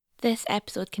This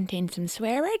episode contains some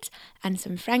swear words and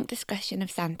some frank discussion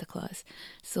of Santa Claus,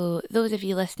 so those of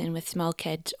you listening with small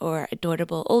kids or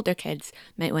adorable older kids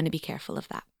might want to be careful of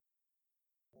that.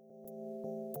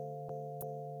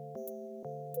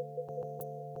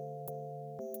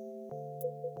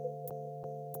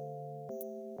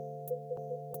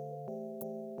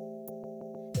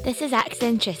 This is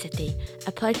Accentricity,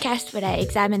 a podcast where I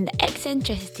examine the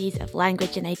eccentricities of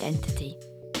language and identity.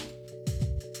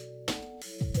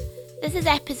 This is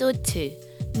episode 2,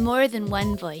 More Than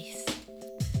One Voice.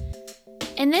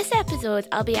 In this episode,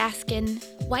 I'll be asking,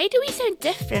 why do we sound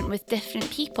different with different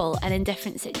people and in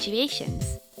different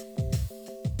situations?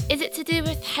 Is it to do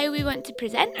with how we want to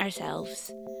present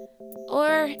ourselves?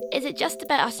 Or is it just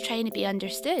about us trying to be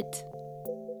understood?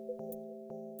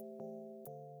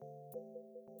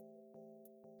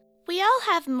 We all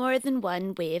have more than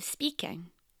one way of speaking.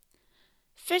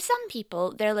 For some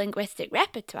people, their linguistic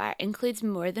repertoire includes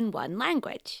more than one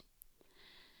language.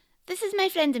 This is my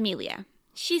friend Amelia.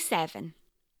 She's 7.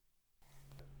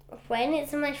 When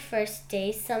it's my first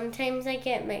day, sometimes I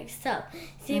get mixed up.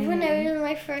 See, when I was on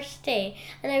my first day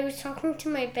and I was talking to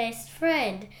my best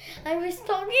friend, I was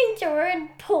talking to her in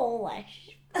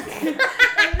Polish. And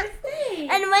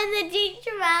when the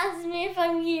teacher asked me if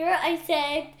I'm here, I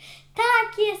said,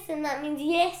 tak, yes, and that means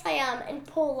yes, I am in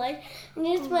Polish. And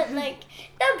just went like,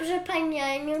 dobrze, pani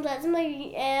Aniu, that's my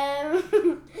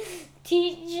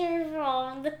teacher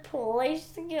from the Polish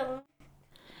school.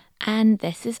 And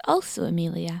this is also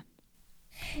Amelia.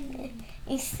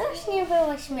 I strasznie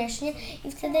było śmiesznie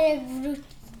i wtedy jak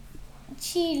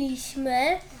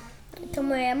wróciliśmy, to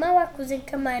moja mała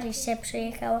kuzynka Marysia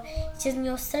przyjechała i się z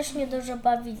nią strasznie dużo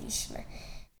bawiliśmy.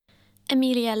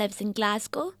 Amelia lives in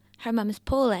Glasgow. Her mum is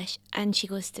Polish and she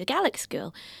goes to Gaelic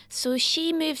school, so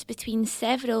she moves between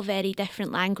several very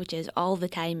different languages all the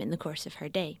time in the course of her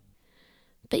day.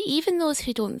 But even those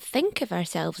who don't think of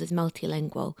ourselves as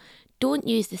multilingual don't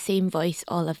use the same voice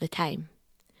all of the time.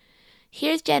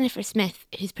 Here's Jennifer Smith,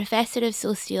 who's Professor of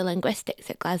Sociolinguistics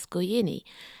at Glasgow Uni,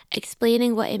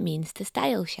 explaining what it means to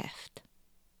style shift.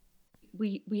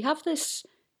 We have this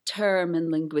term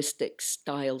in linguistics,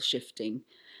 style shifting.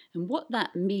 And what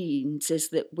that means is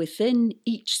that within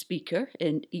each speaker,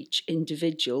 in each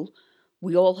individual,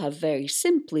 we all have very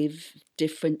simply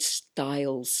different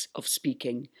styles of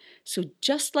speaking. So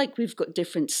just like we've got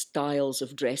different styles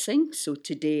of dressing, so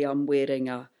today I'm wearing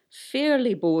a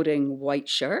fairly boring white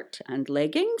shirt and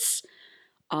leggings.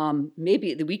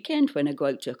 Maybe at the weekend when I go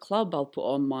out to a club, I'll put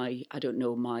on my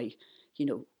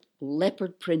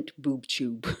leopard print boob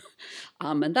tube.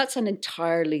 And that's an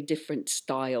entirely different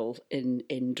style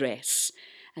in dress.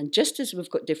 And just as we've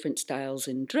got different styles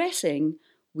in dressing,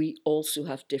 we also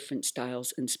have different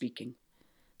styles in speaking.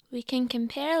 We can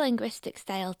compare linguistic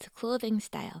style to clothing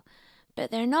style,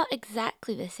 but they're not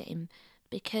exactly the same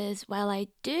because while I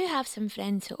do have some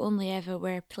friends who only ever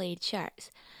wear plaid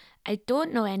shirts, I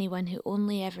don't know anyone who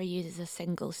only ever uses a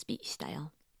single speech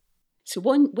style. So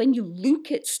when you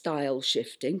look at style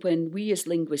shifting, when we as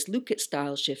linguists look at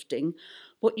style shifting,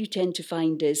 what you tend to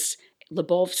find is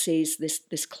Lebov says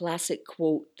this classic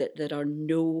quote that there are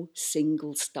no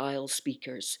single style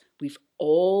speakers. We've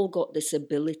all got this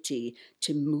ability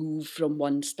to move from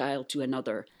one style to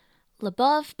another.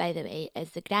 Lebov, by the way, is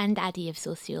the granddaddy of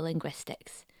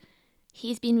sociolinguistics.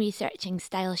 He's been researching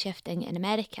style shifting in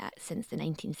America since the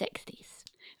 1960s.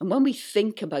 And when we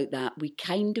think about that, we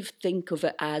kind of think of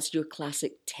it as your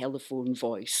classic telephone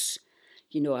voice.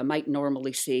 You know, I might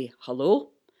normally say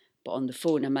hello, but on the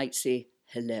phone I might say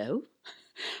hello.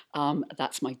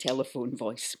 That's my telephone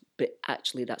voice, but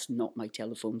actually that's not my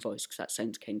telephone voice because that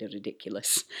sounds kind of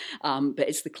ridiculous. But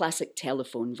it's the classic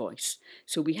telephone voice.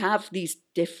 So we have these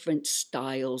different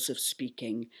styles of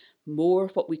speaking. More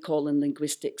what we call in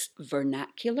linguistics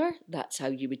vernacular. That's how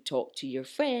you would talk to your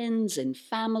friends and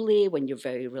family when you're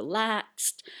very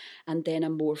relaxed. And then a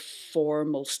more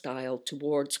formal style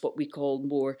towards what we call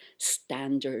more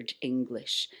standard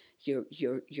English,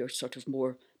 your sort of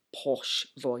more posh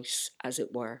voice, as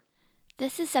it were.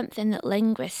 This is something that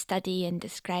linguists study and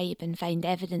describe and find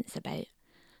evidence about.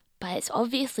 But it's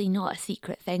obviously not a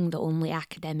secret thing that only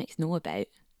academics know about.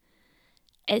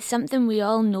 It's something we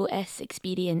all notice,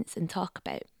 experience and talk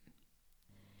about.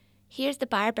 Here's the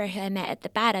barber who I met at the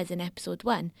Barras in episode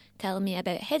 1 telling me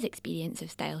about his experience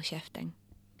of style shifting.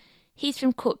 He's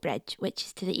from Coatbridge, which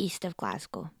is to the east of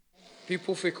Glasgow.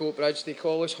 People from Coatbridge, they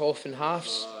call us half and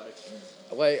halves.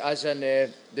 Like, as in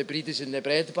the bread is in the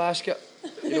bread basket.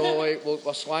 You know, like,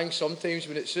 we're slang sometimes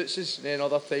when it suits us, and then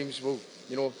other times we'll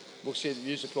say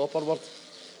use the proper word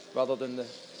rather than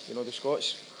the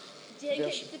Scots. Do you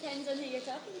think it depends on who you're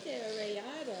talking to or where you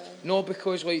are? Or? No,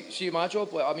 because like, see my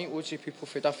job, like I meet loads of people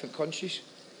from different countries,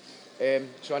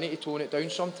 so I need to tone it down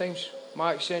sometimes.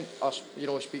 My accent, I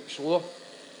speak slower,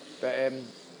 but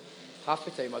half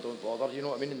the time I don't bother. You know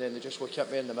what I mean? And then they just look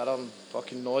at me in the mirror and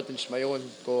fucking nod and smile and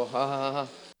go ha ha ha.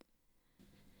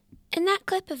 In that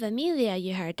clip of Amelia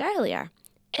you heard earlier,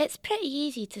 it's pretty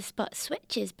easy to spot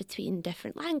switches between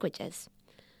different languages.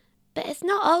 But it's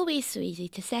not always so easy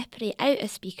to separate out a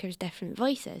speaker's different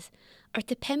voices, or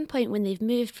to pinpoint when they've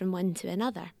moved from one to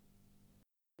another.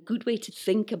 A good way to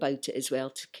think about it as well,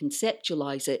 to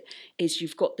conceptualise it, is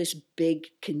you've got this big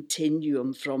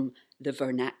continuum from the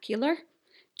vernacular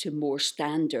to more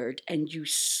standard, and you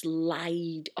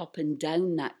slide up and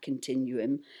down that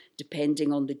continuum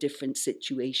depending on the different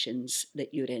situations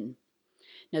that you're in.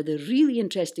 Now, the really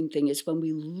interesting thing is when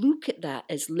we look at that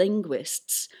as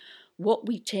linguists, what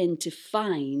we tend to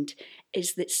find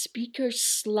is that speakers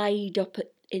slide up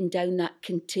and down that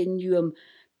continuum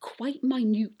quite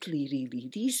minutely, really.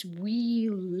 These wee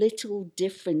little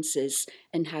differences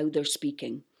in how they're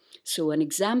speaking. So an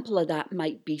example of that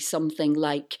might be something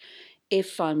like,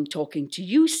 if I'm talking to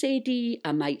you, Sadie,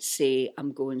 I might say,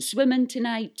 I'm going swimming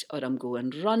tonight, or I'm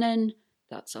going running.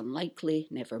 That's unlikely,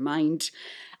 never mind.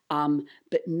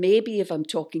 But maybe if I'm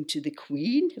talking to the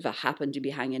Queen, if I happen to be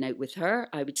hanging out with her,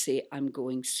 I would say I'm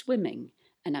going swimming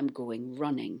and I'm going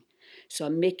running. So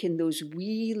I'm making those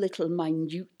wee little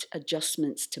minute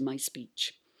adjustments to my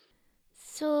speech.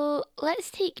 So let's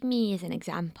take me as an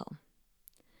example.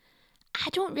 I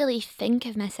don't really think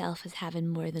of myself as having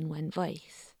more than one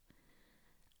voice.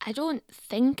 I don't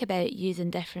think about using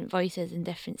different voices in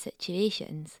different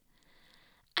situations.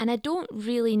 And I don't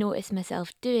really notice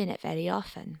myself doing it very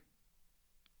often.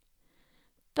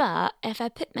 But if I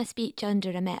put my speech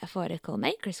under a metaphorical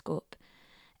microscope,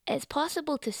 it's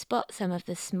possible to spot some of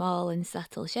the small and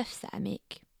subtle shifts that I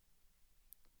make.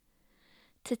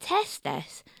 To test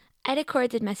this, I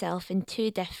recorded myself in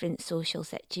 2 different social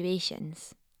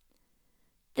situations.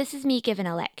 This is me giving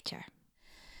a lecture.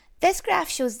 This graph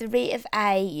shows the rate of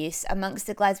I use amongst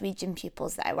the Glaswegian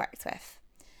pupils that I worked with.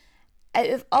 Out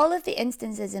of all of the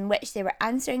instances in which they were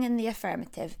answering in the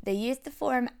affirmative, they used the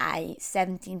form I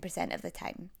 17% of the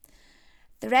time.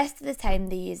 The rest of the time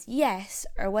they use yes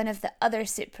or one of the other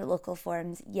supralocal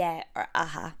forms yeah or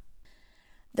aha.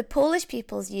 The Polish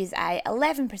pupils use I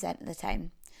 11% of the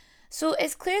time. So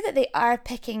it's clear that they are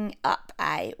picking up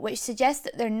I, which suggests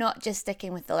that they're not just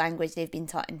sticking with the language they've been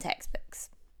taught in textbooks.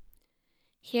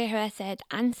 Hear how I said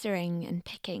answering and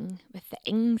picking with the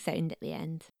ing sound at the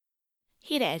end.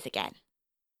 Here it is again.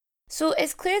 So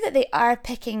it's clear that they are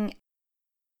picking.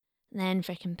 Then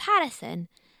for comparison,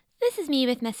 this is me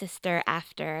with my sister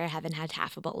after having had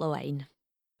half a bottle of wine.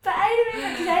 But I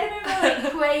remember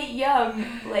like quite young,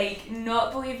 like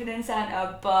not believing in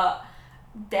Santa, but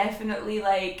definitely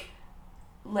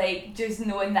like just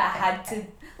knowing that I had to,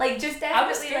 like just definitely I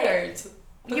was scared.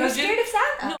 You were scared of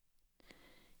Santa? No.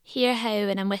 Hear how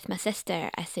when I'm with my sister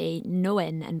I say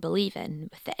knowing and believing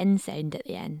with the in sound at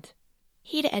the end.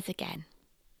 Here it is again.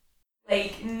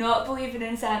 Like not believing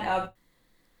in Santa.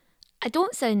 I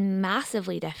don't sound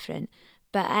massively different,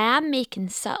 but I am making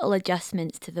subtle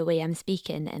adjustments to the way I'm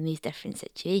speaking in these different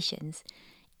situations,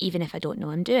 even if I don't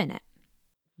know I'm doing it.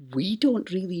 We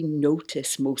don't really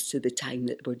notice most of the time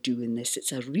that we're doing this.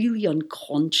 It's a really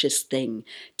unconscious thing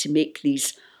to make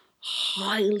these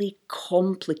highly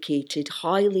complicated,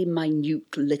 highly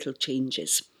minute little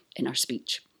changes in our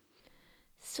speech.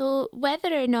 So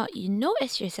whether or not you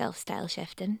notice yourself style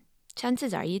shifting,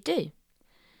 chances are you do.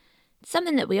 It's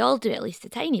something that we all do at least a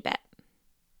tiny bit.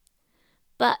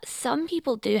 But some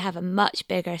people do have a much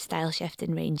bigger style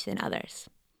shifting range than others.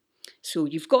 So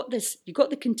you've got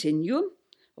the continuum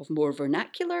of more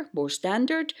vernacular, more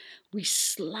standard. We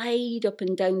slide up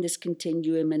and down this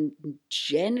continuum and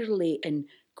generally in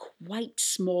quite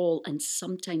small and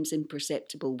sometimes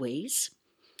imperceptible ways.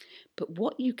 But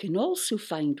what you can also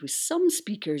find with some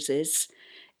speakers is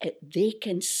they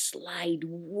can slide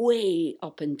way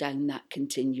up and down that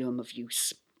continuum of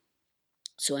use.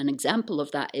 So an example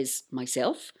of that is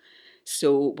myself.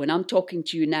 So when I'm talking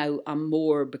to you now, I'm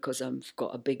more, because I've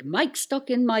got a big mic stuck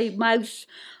in my mouth,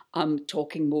 I'm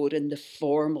talking more in the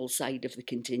formal side of the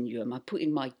continuum. I'm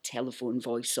putting my telephone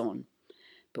voice on.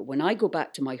 But when I go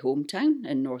back to my hometown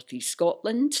in northeast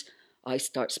Scotland, I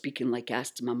start speaking like as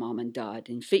to my mum and dad,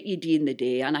 and fit ye dee in the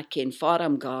day, and I ken far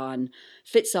I'm gone,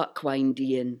 fits that quine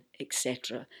deein,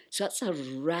 etc. So that's a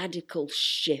radical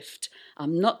shift.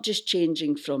 I'm not just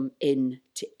changing from in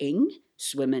to ing,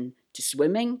 swimming to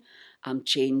swimming. I'm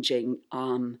changing,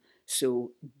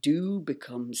 so do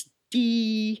becomes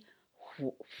dee,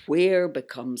 where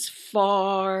becomes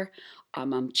far.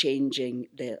 I'm changing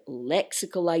the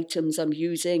lexical items I'm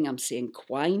using. I'm saying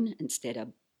quine instead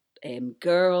of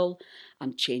girl.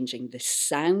 I'm changing the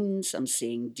sounds. I'm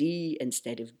saying D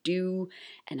instead of do.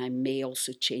 And I may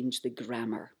also change the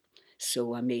grammar.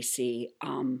 So I may say,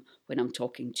 when I'm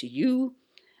talking to you,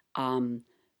 oh,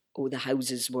 the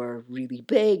houses were really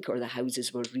big or the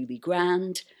houses were really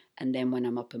grand. And then when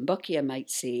I'm up in Buckie, I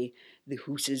might say the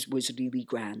houses was really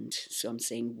grand. So I'm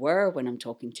saying were when I'm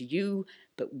talking to you,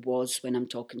 but was when I'm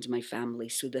talking to my family.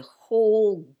 So the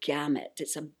whole gamut,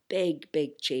 it's a big,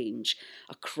 big change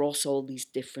across all these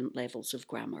different levels of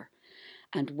grammar.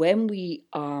 And when we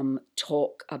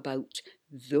talk about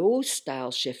those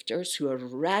style shifters who are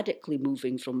radically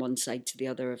moving from one side to the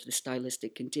other of the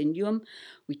stylistic continuum,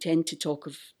 we tend to talk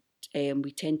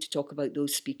about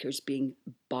those speakers being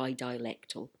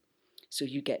bidialectal. So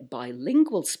you get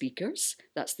bilingual speakers,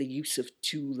 that's the use of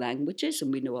two languages,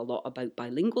 and we know a lot about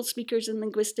bilingual speakers in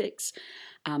linguistics.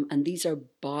 And these are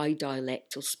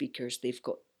bidialectal speakers. They've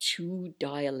got two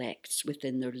dialects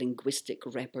within their linguistic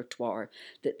repertoire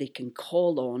that they can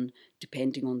call on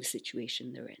depending on the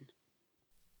situation they're in.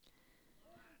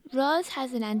 Roz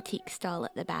has an antique stall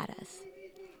at the Barras.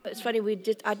 It's funny,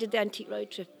 I did the antique road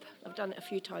trip. I've done it a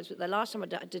few times, but the last time I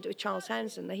did it with Charles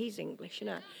Hanson. He's English, you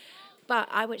know. But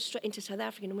I went straight into South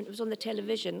African, and when it was on the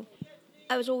television,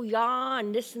 I was all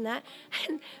yarn, this and that.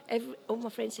 And all my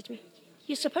friends said to me,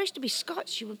 "You're supposed to be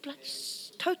Scots. You were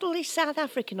totally South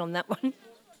African on that one."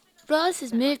 Roz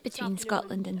has moved between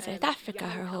Scotland and South Africa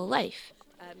her whole life.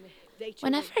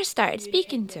 When I first started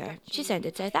speaking to her, she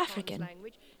sounded South African.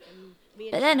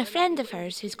 But then a friend of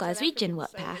hers who's Glaswegian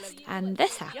walked past, and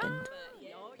this happened.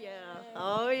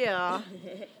 Oh, yeah.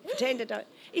 Pretended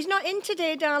he's not in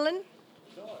today, darling.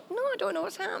 No, I don't know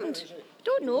what's happened.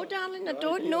 Don't know, darling, I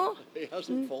don't know. He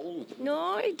hasn't phoned.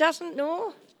 No, he doesn't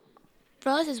know.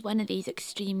 Roz is one of these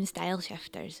extreme style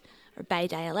shifters, or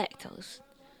bidialectals.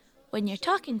 When you're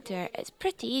talking to her, it's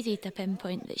pretty easy to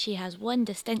pinpoint that she has one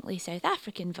distinctly South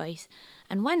African voice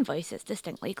and one voice that's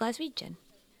distinctly Glaswegian.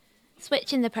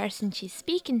 Switching the person she's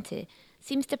speaking to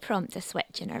seems to prompt a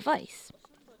switch in her voice.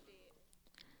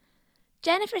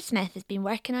 Jennifer Smith has been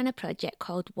working on a project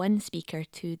called One Speaker,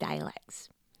 Two Dialects.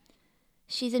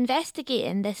 She's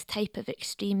investigating this type of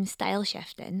extreme style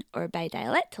shifting, or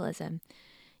bidialectalism,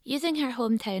 using her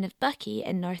hometown of Buckie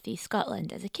in northeast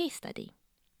Scotland as a case study.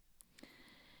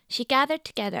 She gathered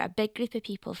together a big group of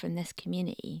people from this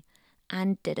community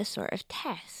and did a sort of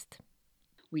test.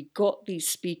 We got these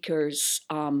speakers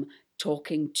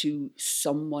talking to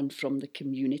someone from the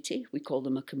community. We call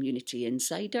them a community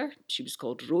insider. She was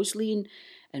called Rosaleen,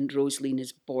 and Rosaleen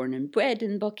is born and bred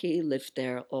in Buckie, lived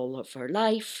there all of her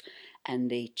life, and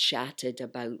they chatted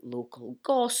about local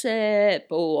gossip,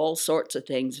 all sorts of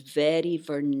things, very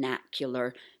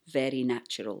vernacular, very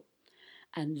natural.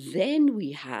 And then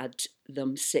we had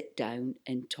them sit down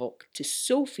and talk to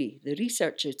Sophie, the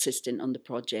research assistant on the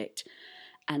project.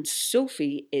 And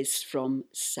Sophie is from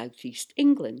southeast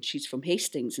England. She's from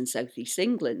Hastings in southeast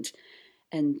England.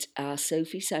 And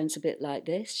Sophie sounds a bit like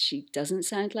this. She doesn't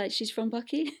sound like she's from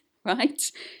Buckie, right?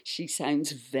 She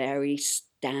sounds very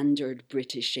standard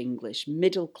British English,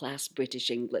 middle-class British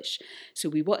English. So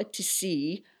we wanted to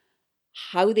see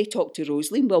how they talk to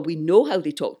Rosaleen. Well, we know how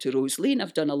they talk to Rosaleen.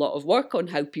 I've done a lot of work on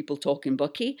how people talk in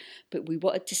Buckie, but we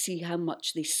wanted to see how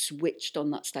much they switched on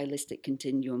that stylistic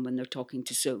continuum when they're talking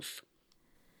to Soph.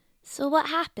 So what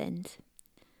happened?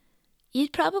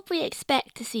 You'd probably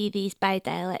expect to see these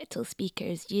bidialectal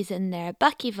speakers using their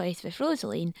Buckie voice with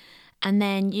Rosaleen and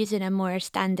then using a more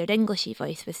standard Englishy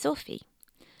voice with Sophie.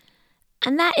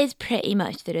 And that is pretty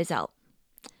much the result.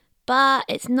 But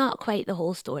it's not quite the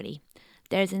whole story.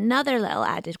 There's another little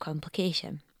added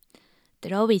complication.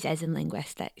 There always is in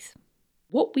linguistics.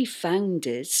 What we found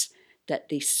is that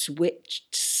they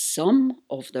switched some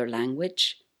of their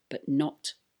language, but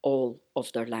not all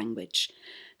of their language.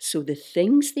 So the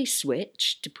things they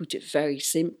switched, to put it very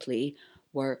simply,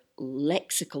 were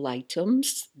lexical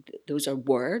items. Those are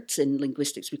words. In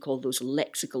linguistics, we call those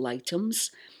lexical items.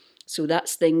 So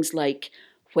that's things like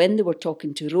when they were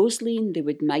talking to Rosaleen, they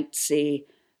might say,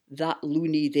 that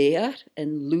loony there,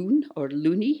 and loon or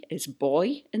loony is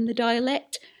boy in the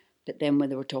dialect. But then when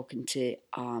they were talking to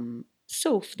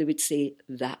Soph, they would say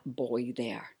that boy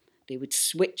there. They would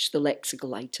switch the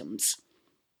lexical items.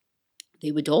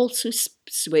 They would also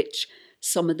switch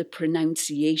some of the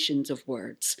pronunciations of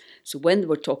words. So when they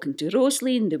were talking to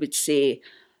Rosaleen, they would say,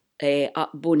 at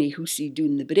bonny housey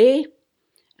doon the brae.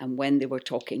 And when they were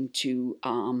talking to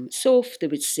Soph, they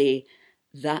would say,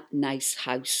 that nice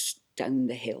house down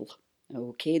the hill.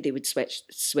 Okay, they would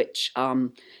switch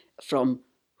from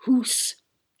hoose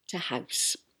to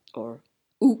house, or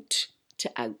oot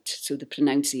to out, so the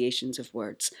pronunciations of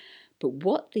words. But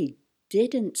what they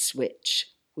didn't switch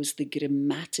was the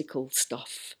grammatical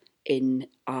stuff in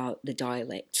the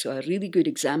dialect. So a really good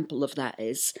example of that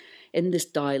is, in this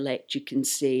dialect you can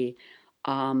say,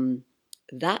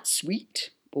 that sweet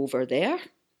over there.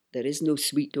 There is no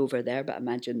sweet over there, but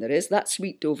imagine there is. That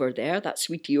sweet over there, that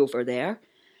sweetie over there.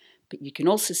 But you can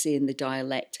also say in the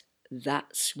dialect,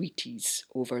 that sweeties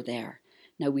over there.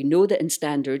 Now we know that in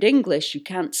standard English, you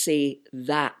can't say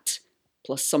that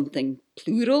plus something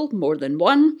plural, more than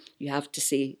one. You have to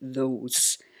say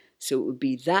those. So it would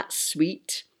be that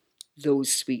sweet,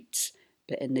 those sweets.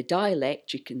 But in the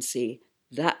dialect, you can say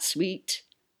that sweet,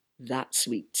 that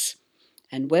sweets.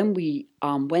 And when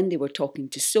they were talking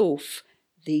to Soph,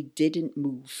 they didn't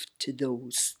move to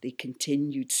those. They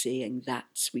continued saying that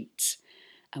sweets.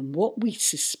 And what we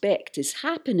suspect is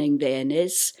happening then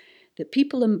is that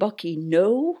people in Buckie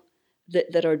know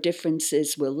that there are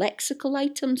differences with lexical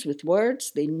items, with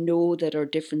words. They know there are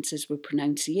differences with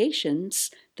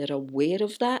pronunciations. They're aware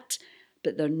of that,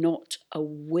 but they're not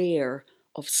aware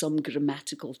of some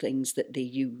grammatical things that they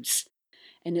use.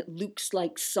 And it looks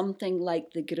like something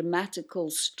like the grammatical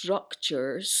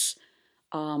structures,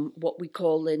 what we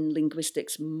call in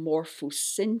linguistics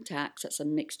morphosyntax. That's a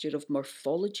mixture of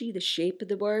morphology, the shape of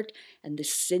the word, and the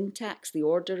syntax, the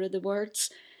order of the words.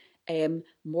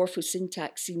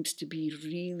 Morphosyntax seems to be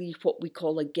really what we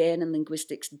call, again in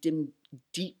linguistics,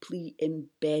 deeply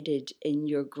embedded in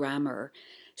your grammar.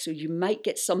 So you might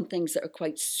get some things that are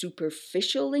quite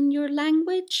superficial in your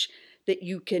language that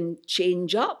you can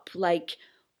change up, like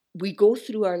we go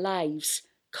through our lives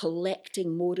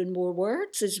collecting more and more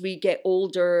words as we get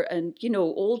older and,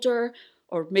 older,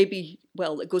 or maybe,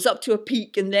 it goes up to a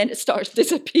peak and then it starts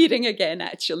disappearing again,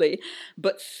 actually.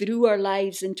 But through our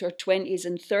lives into our 20s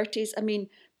and 30s,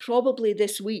 probably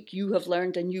this week you have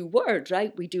learned a new word,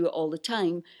 right? We do it all the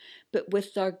time. But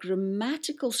with our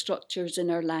grammatical structures in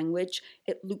our language,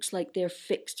 it looks like they're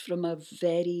fixed from a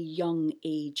very young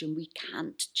age, and we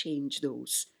can't change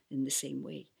those in the same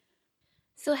way.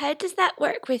 So how does that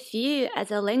work with you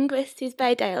as a linguist who's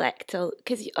bidialectal?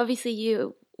 Because obviously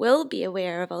you will be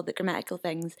aware of all the grammatical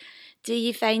things. Do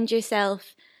you find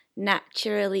yourself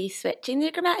naturally switching the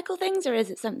grammatical things, or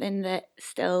is it something that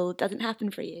still doesn't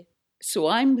happen for you? So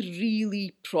I'm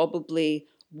really probably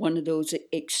one of those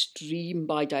extreme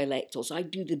bidialectals. I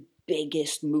do the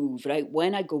biggest move, right?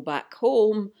 When I go back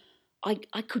home, I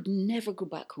could never go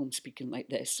back home speaking like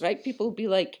this, right? People will be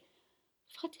like,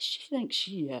 what does she think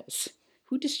she is?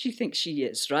 Who does she think she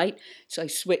is, right? So I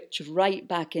switch right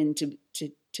back into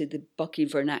the Buckie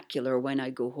vernacular when I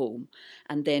go home.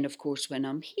 And then, of course, when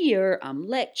I'm here, I'm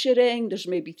lecturing. There's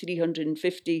maybe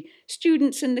 350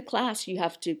 students in the class. You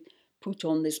have to put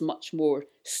on this much more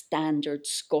standard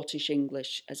Scottish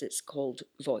English, as it's called,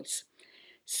 voice.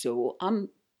 So I'm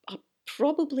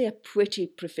probably a pretty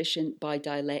proficient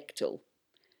bidialectal.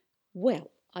 Well,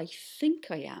 I think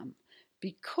I am,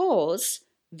 because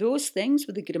those things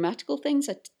with the grammatical things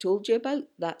I told you about,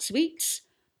 that sweets,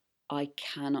 I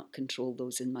cannot control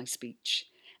those in my speech.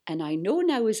 And I know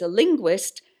now as a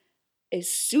linguist, as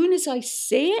soon as I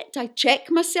say it, I check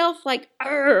myself like,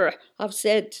 I've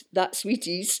said that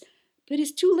sweeties, but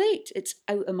it's too late. It's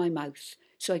out of my mouth.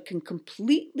 So I can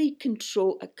completely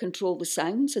control the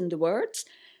sounds and the words.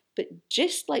 But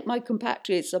just like my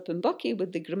compatriots up in Buckie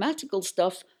with the grammatical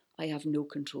stuff, I have no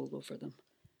control over them.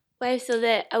 Wow, so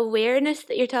the awareness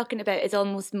that you're talking about is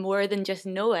almost more than just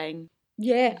knowing.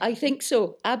 Yeah, I think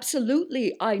so.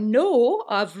 Absolutely. I know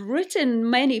I've written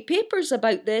many papers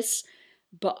about this,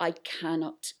 but I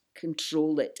cannot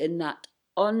control it in that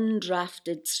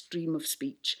undrafted stream of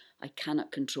speech. I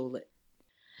cannot control it.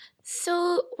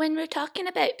 So when we're talking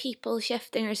about people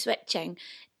shifting or switching,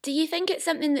 do you think it's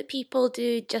something that people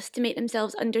do just to make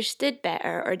themselves understood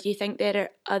better, or do you think there are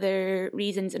other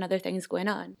reasons and other things going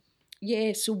on?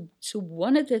 Yeah, so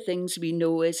one of the things we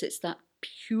know is it's that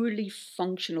purely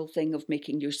functional thing of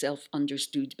making yourself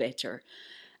understood better.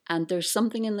 And there's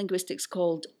something in linguistics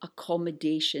called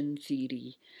accommodation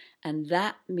theory. And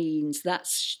that means that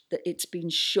it's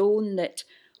been shown that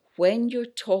when you're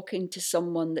talking to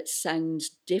someone that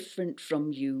sounds different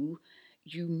from you,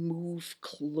 you move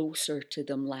closer to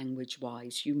them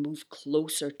language-wise. You move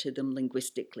closer to them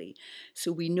linguistically.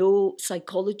 So we know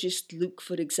psychologists look,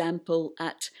 for example,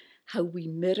 at how we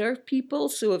mirror people.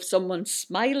 So if someone's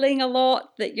smiling a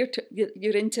lot that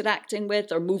you're interacting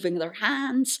with, or moving their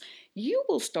hands, you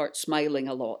will start smiling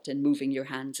a lot and moving your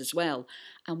hands as well.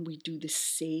 And we do the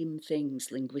same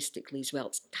things linguistically as well.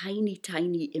 It's tiny,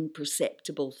 tiny,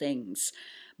 imperceptible things.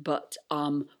 but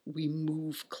we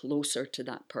move closer to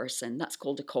that person. That's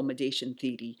called accommodation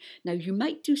theory. Now, you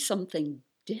might do something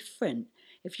different.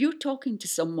 If you're talking to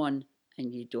someone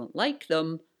and you don't like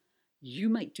them, you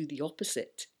might do the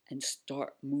opposite and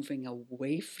start moving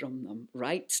away from them,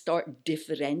 right? Start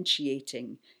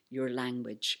differentiating your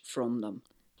language from them.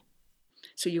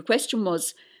 So your question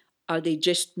was, are they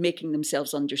just making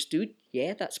themselves understood?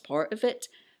 Yeah, that's part of it.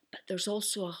 But there's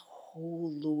also a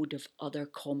whole load of other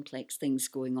complex things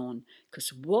going on.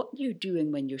 Because what you're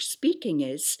doing when you're speaking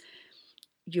is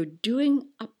you're doing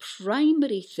a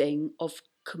primary thing of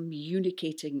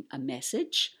communicating a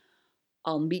message.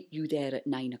 I'll meet you there at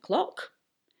 9 o'clock.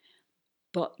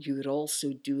 But you're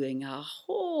also doing a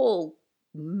whole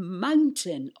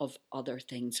mountain of other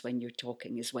things when you're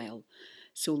talking as well.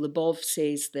 So Lebov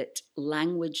says that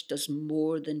language does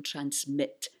more than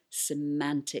transmit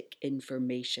semantic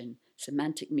information.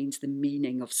 Semantic means the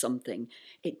meaning of something.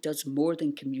 It does more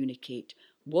than communicate.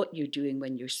 What you're doing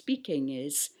when you're speaking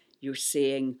is you're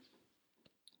saying,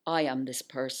 I am this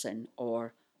person,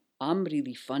 or I'm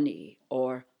really funny,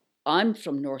 or I'm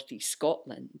from Northeast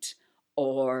Scotland,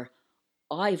 or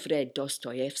I've read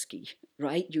Dostoevsky,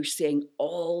 right? You're saying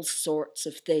all sorts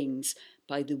of things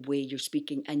by the way you're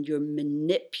speaking, and you're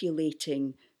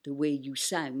manipulating the way you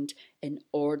sound in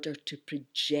order to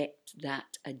project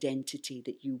that identity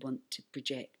that you want to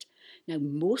project. Now,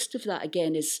 most of that,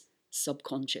 again, is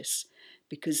subconscious,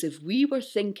 because if we were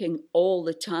thinking all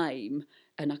the time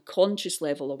on a conscious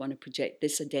level, I want to project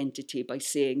this identity by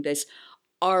saying this,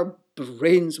 our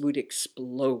brains would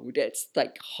explode. It's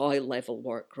like high level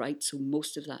work, right? So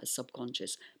most of that is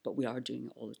subconscious, but we are doing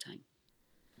it all the time.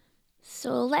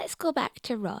 So let's go back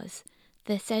to Roz,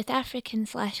 the South African /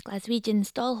 Glaswegian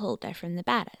stallholder from the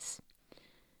Barras.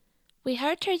 We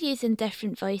heard her using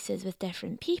different voices with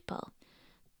different people,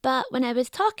 but when I was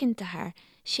talking to her,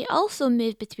 she also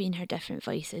moved between her different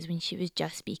voices when she was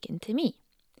just speaking to me.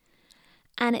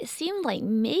 And it seemed like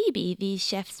maybe these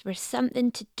shifts were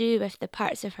something to do with the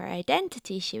parts of her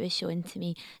identity she was showing to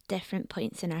me different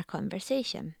points in our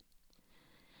conversation.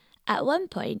 At one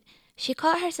point, she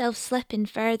caught herself slipping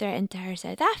further into her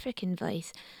South African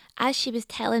voice as she was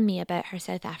telling me about her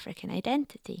South African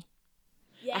identity.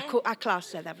 Yeah. I class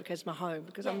South Africa as my home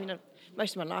because,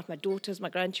 most of my life, my daughters, my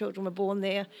grandchildren were born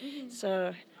there. Mm-hmm.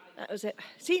 So that was it.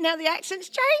 See, now the accent's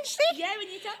changed, see? Yeah, when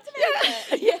you talked about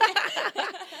it. Yeah.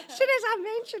 As soon as I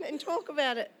mention it and talk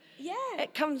about it,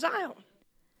 it comes out.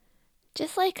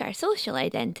 Just like our social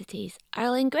identities, our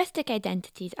linguistic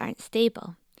identities aren't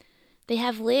stable. They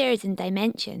have layers and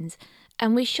dimensions,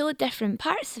 and we show different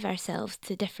parts of ourselves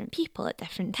to different people at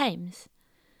different times.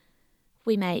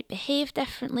 We might behave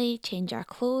differently, change our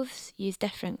clothes, use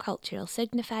different cultural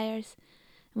signifiers,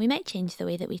 and we might change the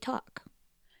way that we talk.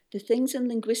 The things in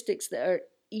linguistics that are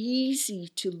easy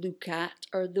to look at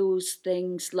are those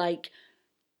things like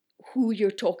who you're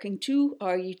talking to.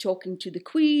 Are you talking to the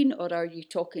Queen, or are you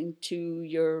talking to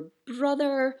your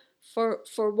brother, for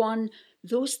one?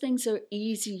 Those things are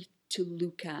easy to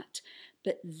look at.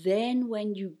 But then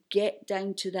when you get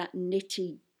down to that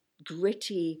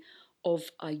nitty-gritty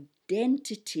of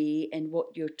identity and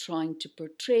what you're trying to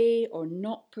portray or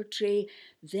not portray,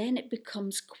 then it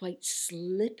becomes quite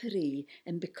slippery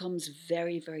and becomes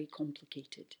very, very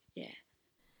complicated. Yeah.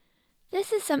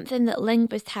 This is something that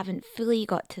linguists haven't fully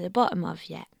got to the bottom of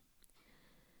yet.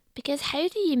 Because how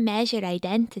do you measure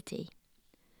identity?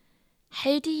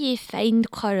 How do you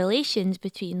find correlations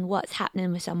between what's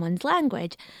happening with someone's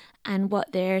language and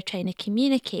what they're trying to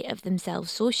communicate of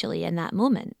themselves socially in that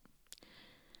moment?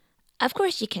 Of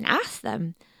course, you can ask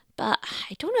them, but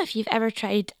I don't know if you've ever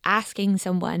tried asking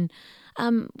someone,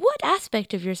 what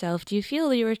aspect of yourself do you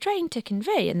feel you were trying to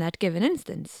convey in that given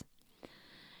instance?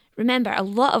 Remember, a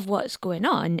lot of what's going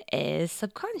on is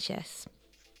subconscious.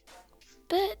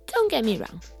 But don't get me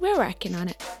wrong, we're working on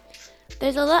it.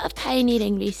 There's a lot of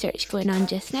pioneering research going on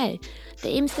just now that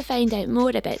aims to find out more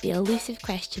about the elusive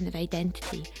question of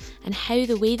identity and how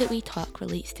the way that we talk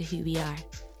relates to who we are.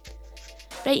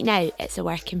 Right now, it's a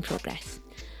work in progress.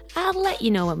 I'll let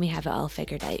you know when we have it all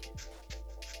figured out.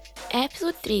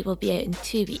 Episode 3 will be out in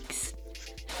 2 weeks.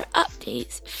 For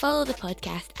updates, follow the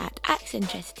podcast at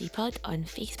Accentricitypod on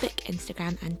Facebook,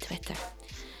 Instagram and Twitter.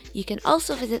 You can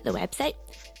also visit the website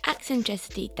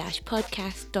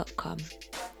accentricity-podcast.com.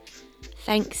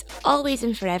 Thanks always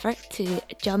and forever to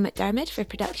John McDermott for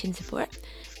production support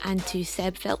and to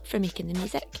Seb Philp for making the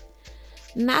music.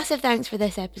 Massive thanks for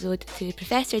this episode to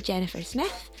Professor Jennifer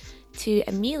Smith, to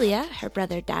Amelia, her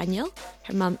brother Daniel,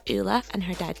 her mum Ula and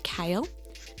her dad Kyle,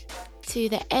 to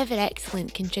the ever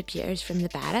excellent contributors from the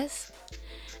Barras,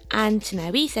 and to my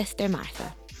wee sister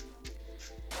Martha.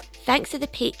 Thanks to the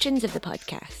patrons of the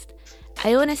podcast,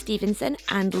 Iona Stevenson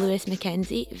and Lewis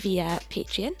Mackenzie via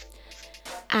Patreon,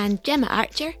 and Gemma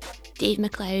Archer, Dave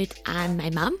McLeod and my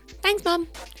mum, thanks mum,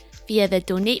 via the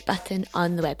donate button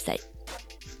on the website.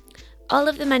 All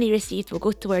of the money received will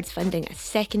go towards funding a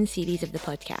second series of the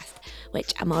podcast,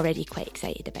 which I'm already quite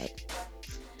excited about.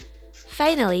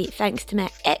 Finally, thanks to my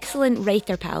excellent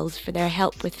writer pals for their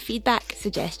help with feedback,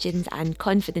 suggestions and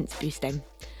confidence boosting.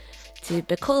 To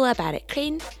Bacola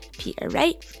Barrett-Crane, Peter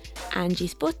Wright, Angie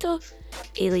Spoto,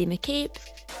 Ailey McCabe,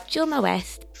 Joma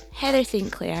West, Heather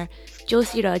St. Clair,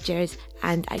 Josie Rogers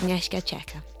and Agnieszka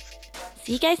Cheka.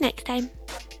 See you guys next time.